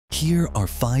Here are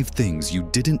 5 things you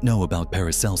didn't know about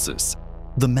Paracelsus,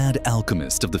 the mad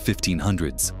alchemist of the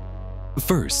 1500s.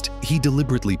 First, he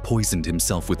deliberately poisoned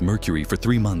himself with mercury for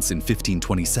 3 months in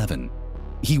 1527.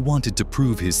 He wanted to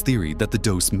prove his theory that the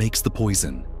dose makes the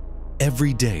poison.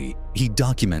 Every day, he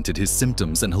documented his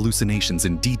symptoms and hallucinations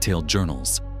in detailed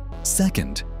journals.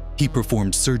 Second, he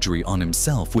performed surgery on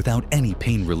himself without any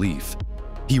pain relief.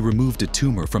 He removed a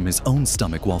tumor from his own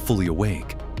stomach while fully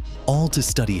awake, all to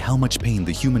study how much pain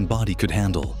the human body could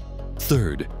handle.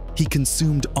 Third, he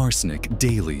consumed arsenic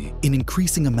daily in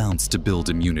increasing amounts to build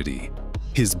immunity.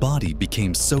 His body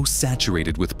became so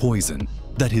saturated with poison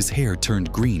that his hair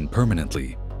turned green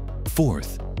permanently.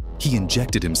 Fourth, he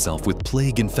injected himself with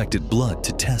plague-infected blood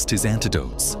to test his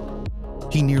antidotes.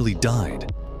 He nearly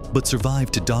died, but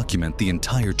survived to document the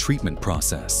entire treatment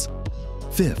process.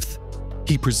 Fifth,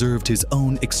 he preserved his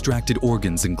own extracted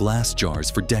organs in glass jars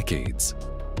for decades.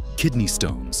 Kidney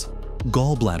stones,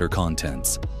 gallbladder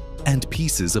contents, and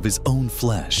pieces of his own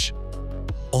flesh,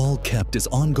 all kept as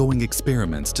ongoing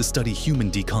experiments to study human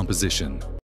decomposition.